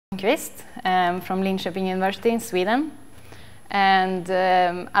Blomqvist from Linköping University in Sweden. And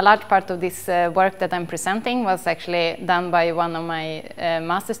a large part of this work that I'm presenting was actually done by one of my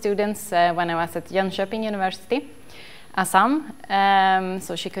master students when I was at Jönköping University, Assam.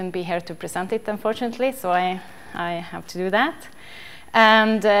 So she couldn't be here to present it, unfortunately, so I have to do that.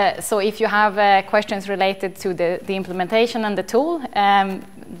 And so if you have questions related to the implementation and the tool,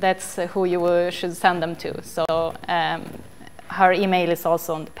 that's who you should send them to. So her email is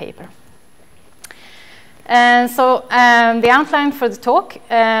also on the paper. So the outline for the talk,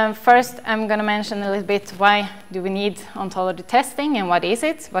 first I'm going to mention a little bit why do we need ontology testing and what is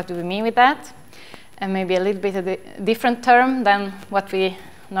it, what do we mean with that, and maybe a little bit of a different term than what we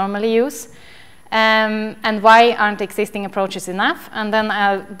normally use, and why aren't existing approaches enough, and then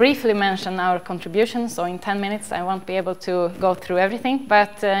I'll briefly mention our contribution. So in 10 minutes I won't be able to go through everything,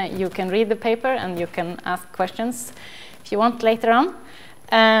 but you can read the paper and you can ask questions if you want later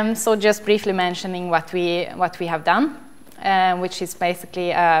on. So just briefly mentioning what we have done, which is basically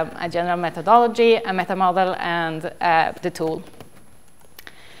a general methodology, a meta model, and the tool.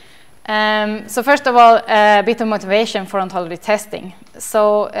 So first of all, a bit of motivation for ontology testing.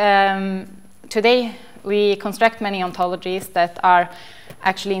 So today we construct many ontologies that are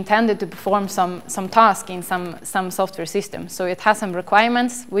actually intended to perform some task in some software system. So it has some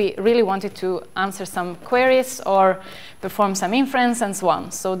requirements. We really wanted to answer some queries or perform some inference and so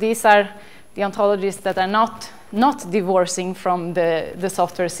on. So these are the ontologies that are not divorcing from the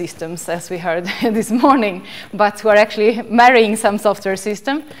software systems, as we heard this morning, but who are actually marrying some software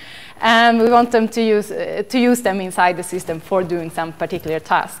system. And we want them to use them inside the system for doing some particular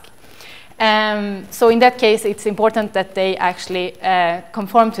task. So in that case, it's important that they actually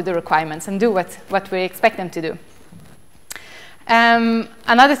conform to the requirements and do what we expect them to do.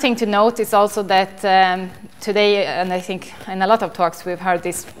 Another thing to note is also that today, and I think in a lot of talks we've heard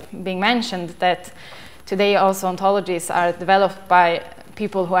this being mentioned, that today also ontologies are developed by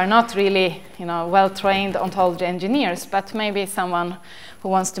people who are not really, well-trained ontology engineers, but maybe someone who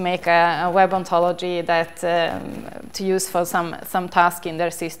wants to make a web ontology that to use for some task in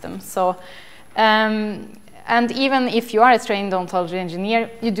their system. So, and even if you are a trained ontology engineer,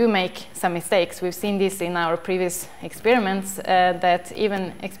 you do make some mistakes. We've seen this in our previous experiments, that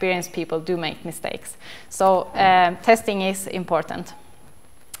even experienced people do make mistakes. So testing is important.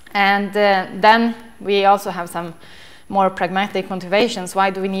 And then we also have some more pragmatic motivations.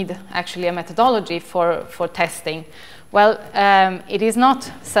 Why do we need actually a methodology for testing? Well, it is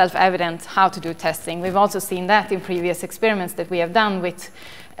not self-evident how to do testing. We've also seen that in previous experiments that we have done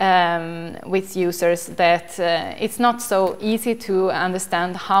with users, that it's not so easy to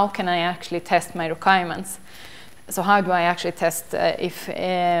understand how can I actually test my requirements. So how do I actually test if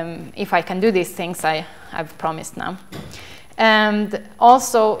I can do these things I've promised now? And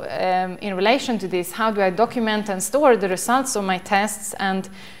also, in relation to this, how do I document and store the results of my tests, and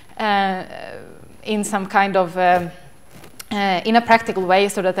in some kind of in a practical way,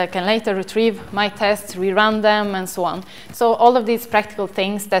 so that I can later retrieve my tests, rerun them, and so on. So all of these practical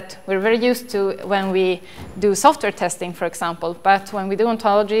things that we're very used to when we do software testing, for example. But when we do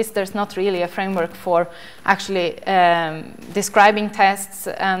ontologies, there's not really a framework for actually describing tests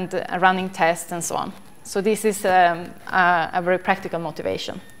and running tests and so on. So this is a very practical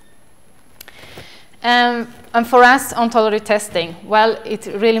motivation. And for us, ontology testing, well, it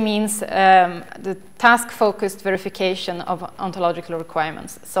really means the task-focused verification of ontological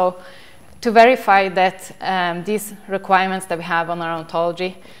requirements. So to verify that these requirements that we have on our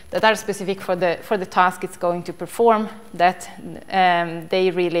ontology that are specific for the task it's going to perform, that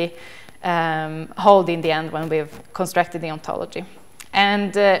they really hold in the end when we've constructed the ontology.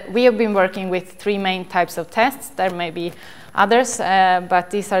 And we have been working with 3 main types of tests. There may be others, but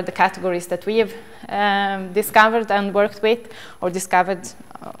these are the categories that we have discovered and worked with, or discovered.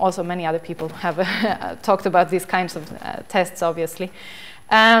 Also, many other people have talked about these kinds of tests, obviously.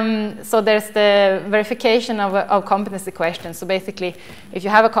 So there's the verification of competency questions. So basically, if you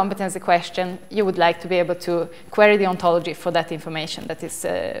have a competency question, you would like to be able to query the ontology for that information. That is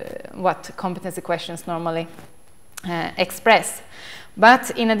what competency questions normally express.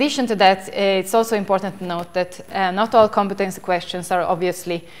 But in addition to that, it's also important to note that not all competency questions are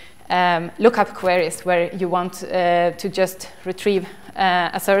obviously lookup queries where you want to just retrieve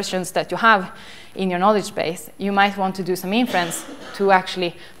assertions that you have in your knowledge base. You might want to do some inference to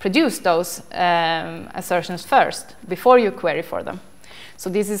actually produce those assertions first before you query for them. So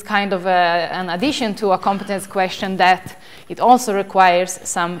this is kind of an addition to a competence question, that it also requires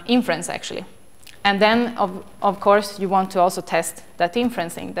some inference actually. And then, of course, you want to also test that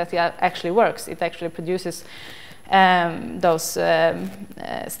inferencing, that it actually works. It actually produces those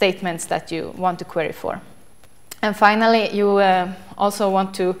statements that you want to query for. And finally, you also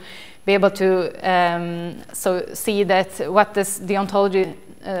want to be able to see that what does the ontology,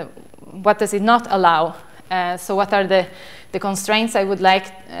 what does it not allow? So what are the constraints I would like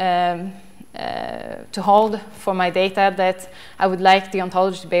to hold for my data that I would like the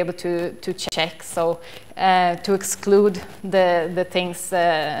ontology to be able to check? So to exclude the things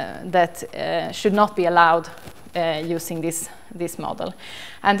that should not be allowed using this model.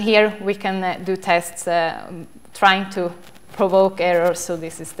 And here we can do tests trying to provoke errors. So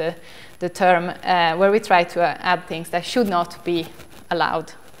this is the term where we try to add things that should not be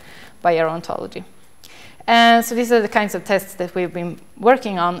allowed by our ontology. So these are the kinds of tests that we've been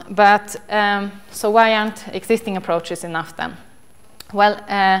working on. But so why aren't existing approaches enough then? Well,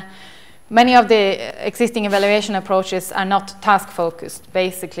 many of the existing evaluation approaches are not task-focused.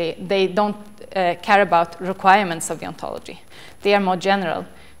 Basically, they don't care about requirements of the ontology. They are more general.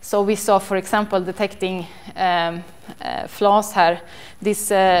 So we saw, for example, detecting flaws here,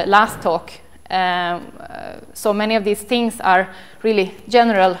 this last talk. So many of these things are really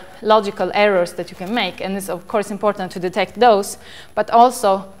general logical errors that you can make, and it's of course important to detect those, but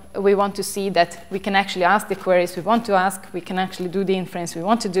also we want to see that we can actually ask the queries we want to ask, we can actually do the inference we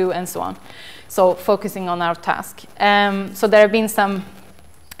want to do, and so on. So focusing on our task. So there have been some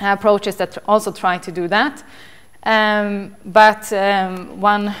approaches that also try to do that, but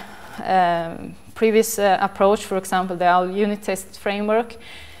one previous approach, for example, the unit test framework,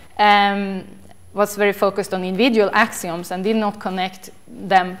 was very focused on individual axioms and did not connect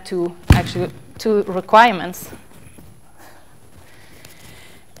them to requirements.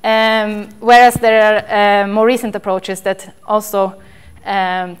 Whereas there are more recent approaches that also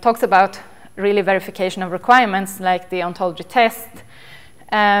talks about really verification of requirements, like the ontology test,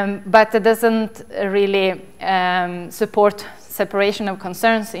 but it doesn't really support separation of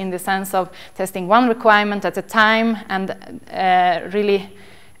concerns in the sense of testing one requirement at a time and really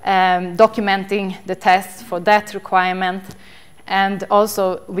documenting the test for that requirement. And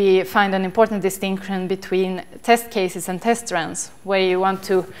also we find an important distinction between test cases and test runs, where you want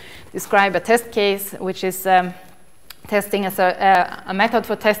to describe a test case, which is testing as a method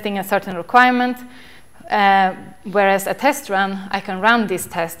for testing a certain requirement, whereas a test run, I can run this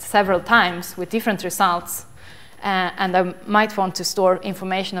test several times with different results, and I might want to store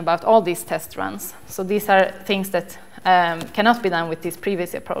information about all these test runs. So these are things that cannot be done with these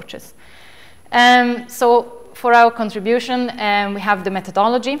previous approaches. So for our contribution, we have the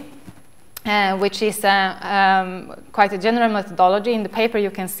methodology, which is quite a general methodology. In the paper, you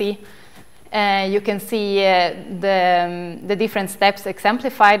can see the different steps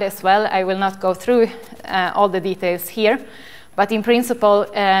exemplified as well. I will not go through all the details here, but in principle,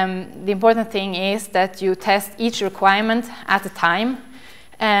 the important thing is that you test each requirement at a time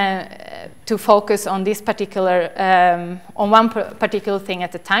to focus on this particular, on one particular thing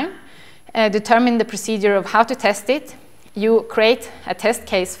at a time. Determine the procedure of how to test it. You create a test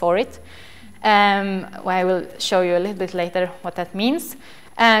case for it. I will show you a little bit later what that means.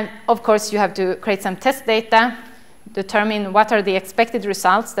 And of course, you have to create some test data, determine what are the expected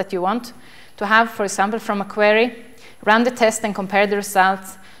results that you want to have, for example, from a query, run the test and compare the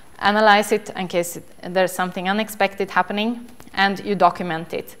results, analyze it in case there's something unexpected happening, and you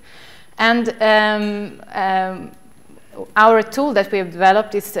document it. And our tool that we have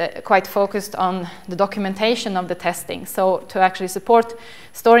developed is quite focused on the documentation of the testing, so to actually support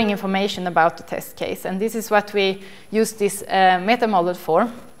storing information about the test case. And this is what we use this meta model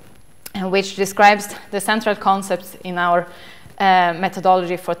for, which describes the central concepts in our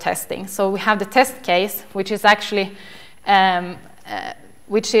methodology for testing. So we have the test case, which is actually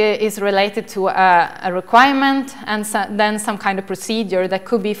which is related to a requirement and then some kind of procedure that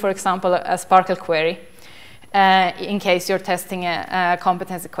could be, for example, a Sparkle query. In case you're testing a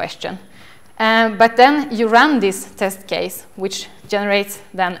competency question. But then you run this test case, which generates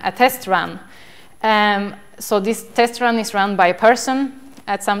then a test run. So this test run is run by a person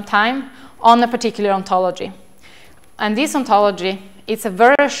at some time on a particular ontology. And this ontology, it's a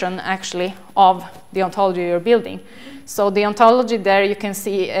version actually of the ontology you're building. So the ontology there, you can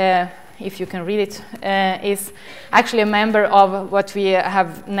see, if you can read it, is actually a member of what we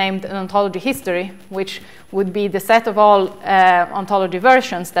have named an ontology history, which would be the set of all ontology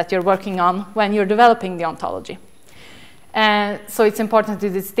versions that you're working on when you're developing the ontology. So it's important to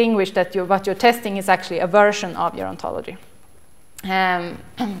distinguish that what you're testing is actually a version of your ontology.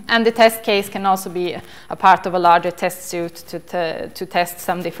 And the test case can also be a part of a larger test suite to test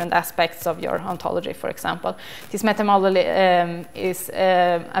some different aspects of your ontology, for example. This meta model is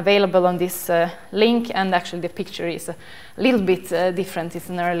available on this link, and actually the picture is a little bit different. It's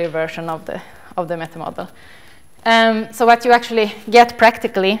an earlier version of the meta model. So what you actually get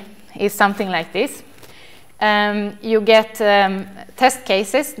practically is something like this. You get test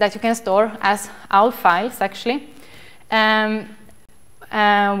cases that you can store as OWL files, actually.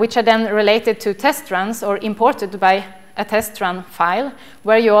 Which are then related to test runs or imported by a test run file,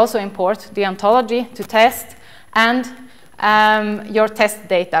 where you also import the ontology to test and your test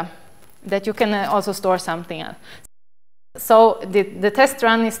data that you can also store something else. So the test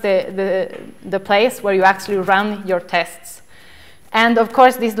run is the place where you actually run your tests. And of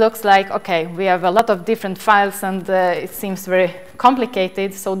course, this looks like, okay, we have a lot of different files and it seems very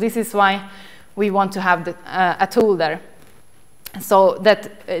complicated. So this is why we want to have a tool there. So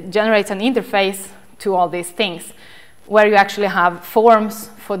that generates an interface to all these things, where you actually have forms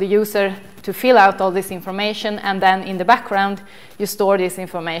for the user to fill out all this information, and then in the background you store this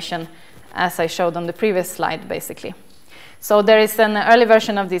information, as I showed on the previous slide, basically. So there is an early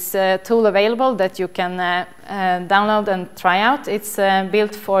version of this tool available that you can download and try out. It's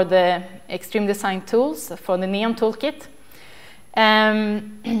built for the Extreme Design tools, for the Neon toolkit.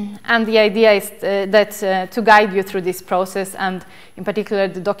 And the idea is that to guide you through this process, and in particular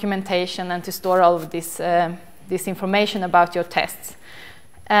the documentation, and to store all of this information about your tests,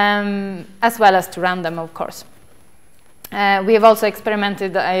 as well as to run them, of course. We have also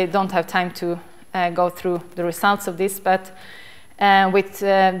experimented, I don't have time to go through the results of this, but with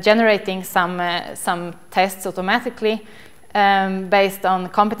generating some tests automatically, based on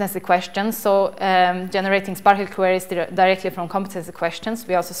competency questions, so generating Sparkle queries directly from competency questions.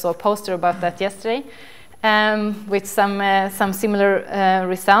 We also saw a poster about that yesterday, with some similar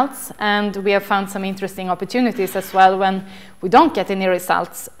results, and we have found some interesting opportunities as well when we don't get any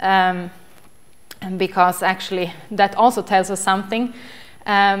results, because actually that also tells us something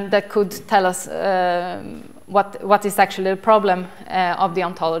that could tell us what is actually the problem of the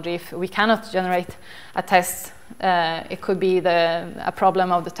ontology. If we cannot generate a test, it could be a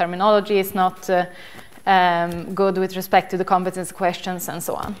problem of the terminology is not good with respect to the competence questions and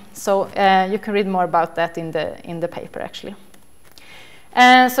so on. So you can read more about that in the paper, actually.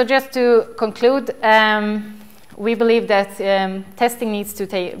 So just to conclude, we believe that testing needs to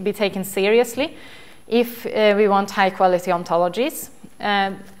be taken seriously if we want high-quality ontologies.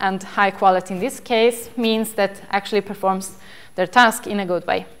 And high quality in this case means that actually performs their task in a good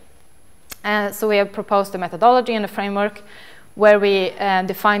way. So we have proposed a methodology and a framework where we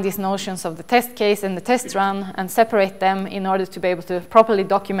define these notions of the test case and the test run and separate them in order to be able to properly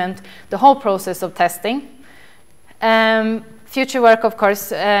document the whole process of testing. Future work, of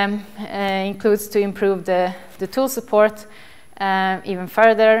course, includes to improve the tool support even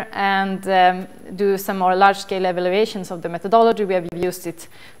further, and do some more large-scale evaluations of the methodology. We have used it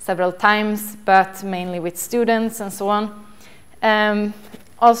several times, but mainly with students and so on.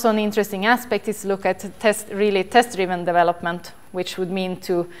 Also, an interesting aspect is to look at really test-driven development, which would mean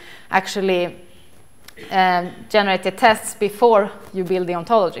to actually generate the tests before you build the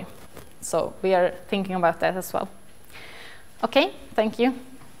ontology. So we are thinking about that as well. Okay, thank you.